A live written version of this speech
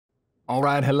All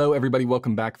right, hello everybody,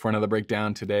 welcome back for another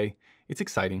breakdown today. It's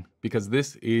exciting because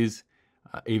this is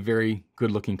a very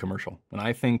good looking commercial. When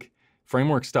I think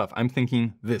framework stuff, I'm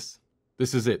thinking this.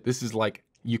 This is it. This is like,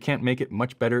 you can't make it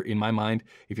much better in my mind.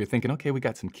 If you're thinking, okay, we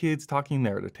got some kids talking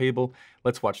there at a table,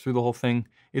 let's watch through the whole thing.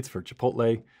 It's for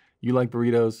Chipotle. You like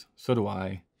burritos, so do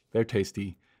I. They're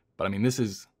tasty. But I mean, this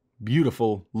is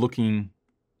beautiful looking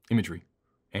imagery.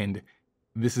 And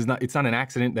this is not, it's not an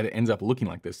accident that it ends up looking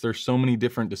like this. There's so many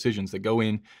different decisions that go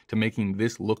in to making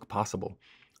this look possible.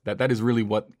 That is really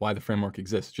why the framework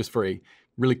exists, just for a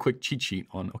really quick cheat sheet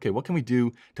on, okay, what can we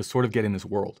do to sort of get in this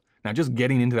world? Now, just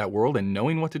getting into that world and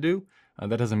knowing what to do,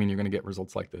 that doesn't mean you're gonna get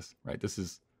results like this, right? This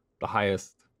is the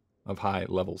highest of high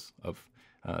levels of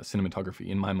cinematography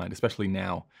in my mind, especially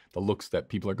now, the looks that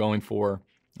people are going for,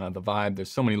 the vibe. There's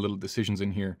so many little decisions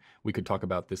in here. We could talk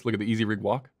about this. Look at the easy rig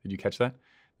walk. Did you catch that?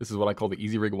 This is what I call the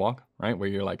easy rig walk, right? Where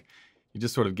you're like, you're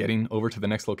just sort of getting over to the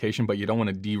next location, but you don't want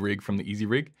to de-rig from the easy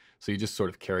rig. So you just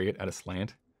sort of carry it at a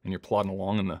slant and you're plodding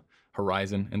along and the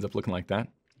horizon ends up looking like that.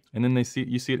 And then you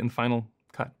see it in the final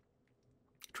cut.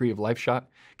 Tree of life shot.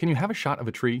 Can you have a shot of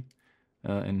a tree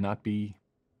and not be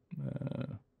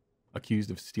accused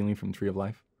of stealing from the tree of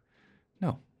life?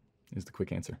 No, is the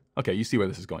quick answer. Okay, you see where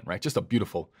this is going, right? Just a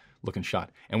beautiful looking shot.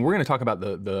 And we're gonna talk about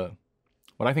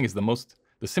what I think is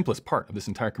the simplest part of this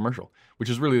entire commercial, which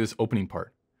is really this opening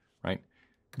part, right?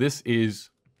 This is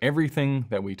everything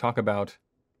that we talk about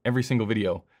every single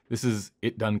video. This is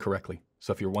it done correctly.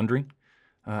 So if you're wondering,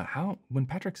 when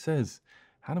Patrick says,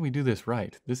 how do we do this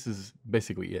right? This is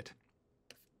basically it.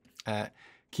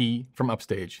 Key from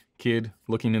upstage, kid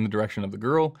looking in the direction of the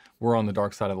girl. We're on the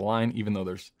dark side of the line, even though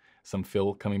there's some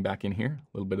fill coming back in here,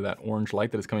 a little bit of that orange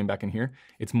light that is coming back in here.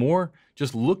 It's more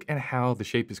just look at how the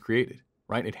shape is created.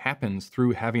 Right? It happens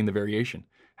through having the variation,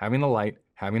 having the light,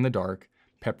 having the dark,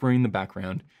 peppering the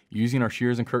background, using our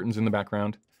shears and curtains in the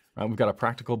background. Right? We've got a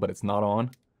practical, but it's not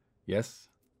on. Yes,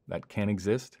 that can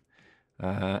exist.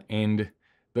 And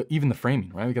even the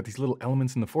framing, right? We got these little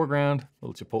elements in the foreground,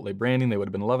 little Chipotle branding. They would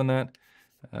have been loving that.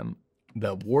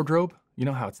 The wardrobe, you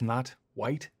know how it's not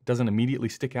white, doesn't immediately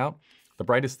stick out. The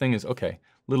brightest thing is, okay, a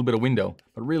little bit of window,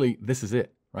 but really this is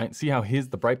it, right? See how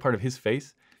the bright part of his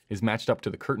face is matched up to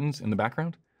the curtains in the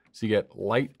background. So you get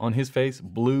light on his face,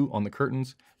 blue on the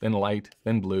curtains, then light,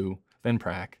 then blue, then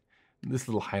prack. This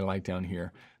little highlight down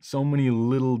here. So many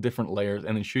little different layers,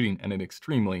 and then shooting at an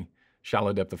extremely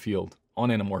shallow depth of field on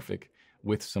anamorphic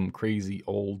with some crazy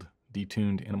old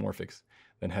detuned anamorphics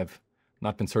that have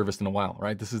not been serviced in a while,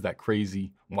 right? This is that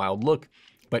crazy wild look,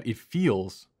 but it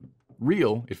feels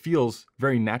real. It feels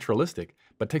very naturalistic,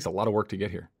 but it takes a lot of work to get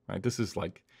here, right? This is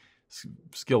like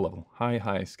skill level,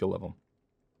 high skill level.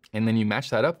 And then you match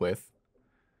that up with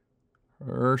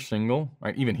her single,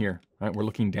 right? Even here, right? We're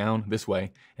looking down this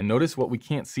way and notice what we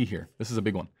can't see here. This is a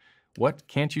big one. What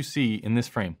can't you see in this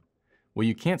frame? Well,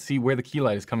 you can't see where the key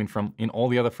light is coming from in all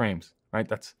the other frames, right?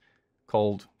 That's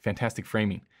called fantastic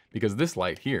framing because this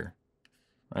light here,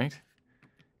 right?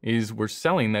 We're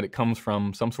selling that it comes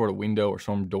from some sort of window or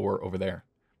some door over there,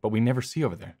 but we never see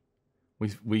over there.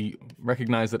 We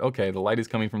recognize that, okay, the light is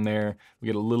coming from there. We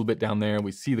get a little bit down there.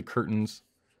 We see the curtains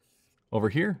over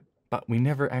here, but we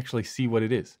never actually see what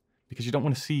it is because you don't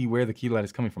want to see where the key light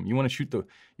is coming from. You want to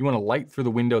you want to light through the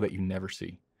window that you never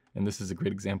see. And this is a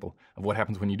great example of what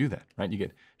happens when you do that, right? You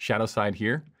get shadow side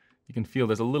here. You can feel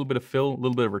there's a little bit of fill, a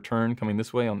little bit of return coming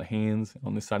this way on the hands,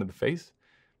 on this side of the face,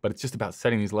 but it's just about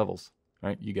setting these levels,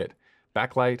 right? You get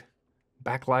backlight,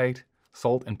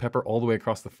 salt and pepper all the way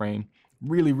across the frame.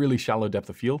 Really shallow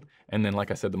depth of field. And then, like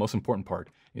I said, the most important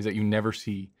part is that you never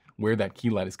see where that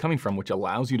key light is coming from, which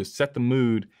allows you to set the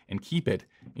mood and keep it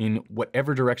in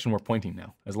whatever direction we're pointing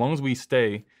now. As long as we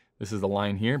stay, this is the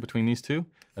line here between these two,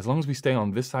 as long as we stay on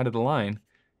this side of the line,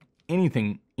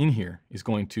 anything in here is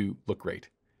going to look great.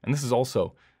 And this is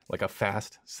also like a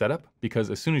fast setup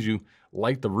because as soon as you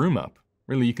light the room up,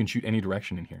 really you can shoot any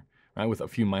direction in here, right? With a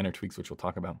few minor tweaks, which we'll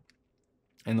talk about.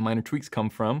 And the minor tweaks come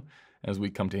from, as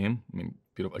we come to him, I mean,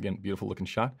 beautiful looking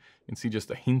shot. You can see just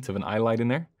a hint of an eye light in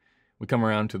there. We come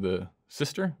around to the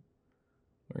sister.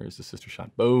 Where is the sister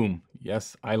shot? Boom.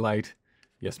 Yes, eye light.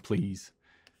 Yes, please.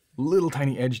 Little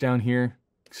tiny edge down here.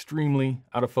 Extremely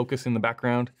out of focus in the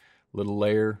background. Little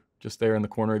layer just there in the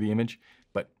corner of the image.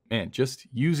 But man, just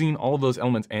using all of those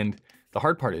elements. And the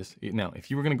hard part is, now,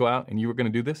 if you were going to go out and you were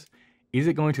going to do this, is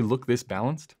it going to look this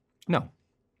balanced? No.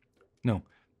 No.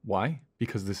 Why?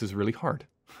 Because this is really hard.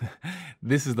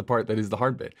 This is the part that is the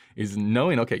hard bit, is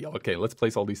knowing, okay, let's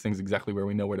place all these things exactly where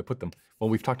we know where to put them. Well,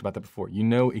 we've talked about that before. You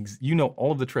know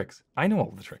all of the tricks. I know all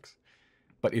of the tricks,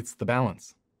 but it's the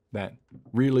balance that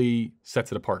really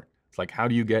sets it apart. It's like, how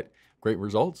do you get great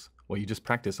results? Well, you just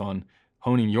practice on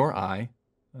honing your eye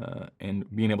and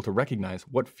being able to recognize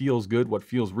what feels good, what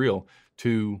feels real,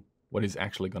 to what is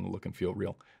actually going to look and feel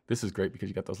real. This is great because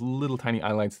you got those little tiny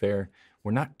highlights there.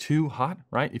 We're not too hot,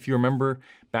 right? If you remember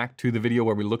back to the video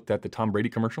where we looked at the Tom Brady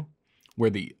commercial, where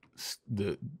the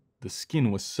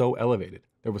skin was so elevated,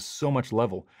 there was so much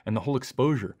level, and the whole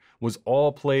exposure was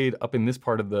all played up in this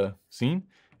part of the scene.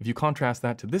 If you contrast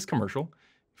that to this commercial,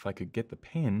 if I could get the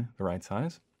pen the right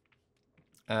size,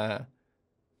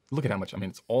 look at how much, I mean,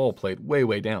 it's all played way,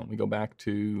 way down. We go back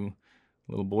to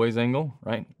little boy's angle,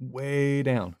 right? Way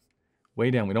down,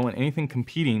 way down. We don't want anything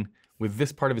competing with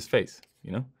this part of his face,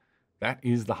 you know? That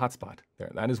is the hot spot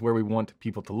there. That is where we want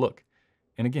people to look.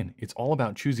 And again, it's all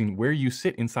about choosing where you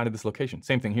sit inside of this location.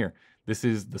 Same thing here. This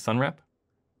is the sun wrap.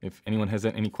 If anyone has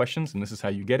any questions, and this is how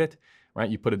you get it, right?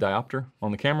 You put a diopter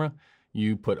on the camera,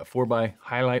 you put a 4x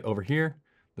highlight over here,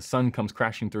 the sun comes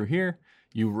crashing through here,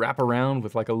 you wrap around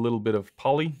with like a little bit of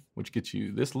poly, which gets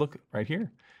you this look right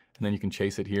here. And then you can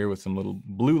chase it here with some little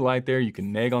blue light there. You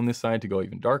can neg on this side to go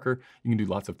even darker. You can do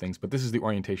lots of things, but this is the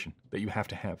orientation that you have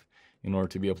to have in order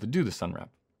to be able to do the sun wrap.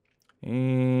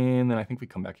 And then I think we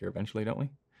come back here eventually, don't we?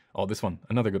 Oh, this one,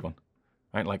 another good one,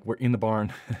 right? Like we're in the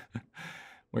barn.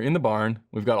 We're in the barn.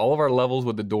 We've got all of our levels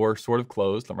with the door sort of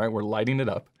closed, right? We're lighting it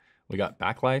up. We got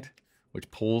backlight, which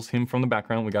pulls him from the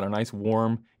background. We got our nice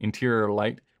warm interior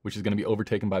light, which is going to be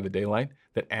overtaken by the daylight.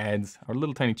 That adds our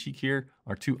little tiny cheek here,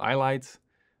 our two eye lights.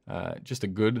 Just a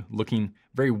good looking,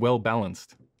 very well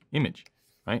balanced image,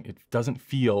 right? It doesn't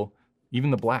feel,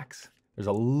 even the blacks, there's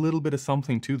a little bit of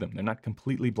something to them. They're not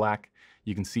completely black.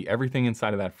 You can see everything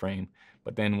inside of that frame.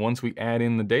 But then once we add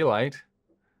in the daylight,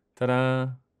 ta-da,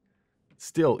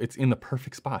 still it's in the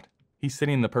perfect spot. He's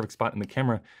sitting in the perfect spot and the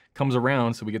camera comes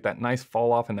around so we get that nice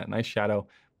fall off and that nice shadow,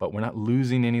 but we're not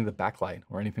losing any of the backlight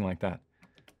or anything like that.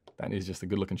 That is just a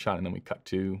good looking shot. And then we cut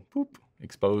to, boop,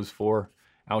 expose for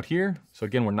out here. So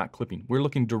again, we're not clipping. We're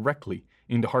looking directly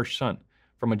into harsh sun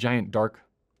from a giant dark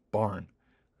barn,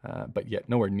 but yet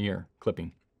nowhere near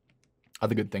clipping.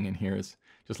 Other good thing in here is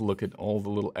just look at all the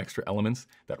little extra elements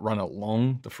that run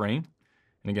along the frame.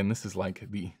 And again, this is like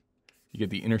you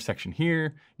get the intersection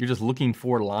here. You're just looking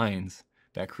for lines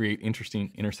that create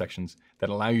interesting intersections that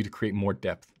allow you to create more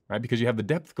depth, right? Because you have the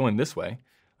depth going this way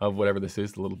of whatever this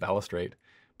is, the little balustrade.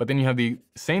 But then you have the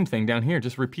same thing down here,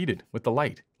 just repeated with the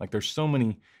light. Like there's so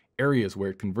many areas where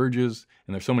it converges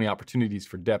and there's so many opportunities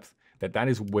for depth that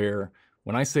is where,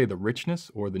 when I say the richness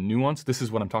or the nuance, this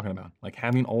is what I'm talking about. Like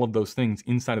having all of those things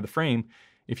inside of the frame.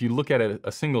 If you look at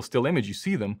a single still image, you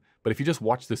see them. But if you just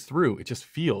watch this through, it just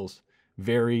feels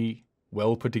very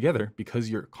well put together because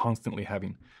you're constantly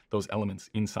having those elements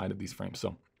inside of these frames.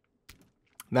 So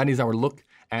that is our look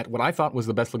at what I thought was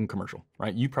the best looking commercial,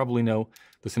 right? You probably know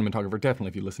the cinematographer, definitely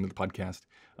if you listen to the podcast,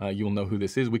 you will know who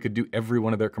this is. We could do every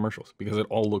one of their commercials because it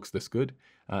all looks this good,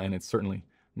 and it's certainly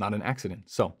not an accident.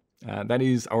 So that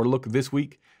is our look this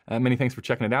week. Many thanks for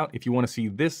checking it out. If you want to see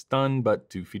this done, but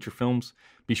to feature films,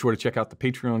 be sure to check out the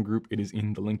Patreon group. It is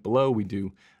in the link below. We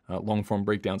do long form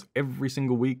breakdowns every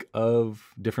single week of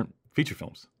different feature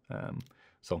films.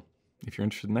 So if you're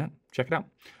interested in that, check it out.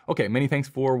 Okay, many thanks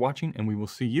for watching, and we will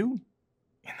see you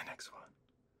in the next one.